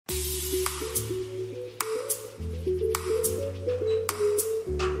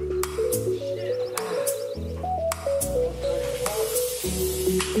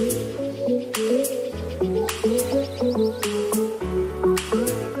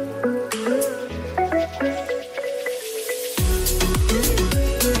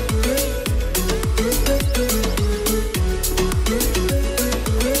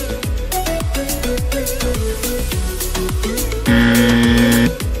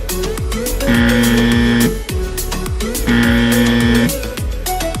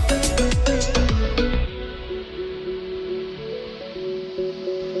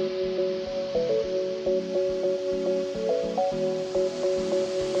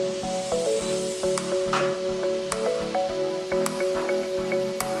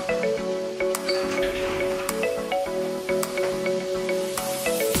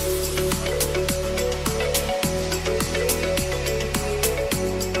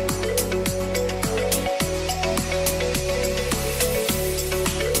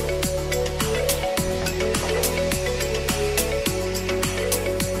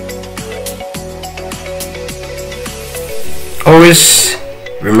Always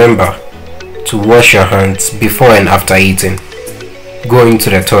remember to wash your hands before and after eating, going to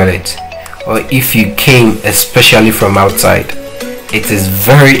the toilet, or if you came especially from outside. It is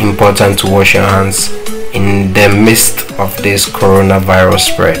very important to wash your hands in the midst of this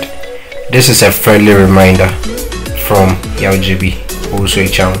coronavirus spread. This is a friendly reminder from YB. Also,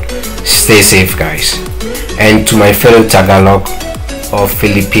 stay safe, guys. And to my fellow Tagalog or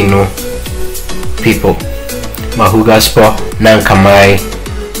Filipino people, mahugaspo ng kamay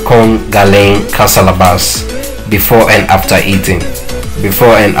kung galing kasalabas, before and after eating,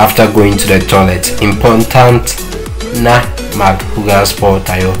 before and after going to the toilet. Important na maghugaspo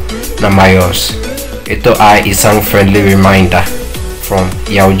tayo na mayos. Ito ay isang friendly reminder from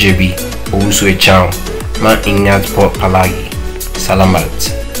YB. Also, ingat po palagi. Salamat.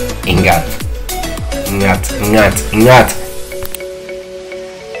 Ingat. Ingat.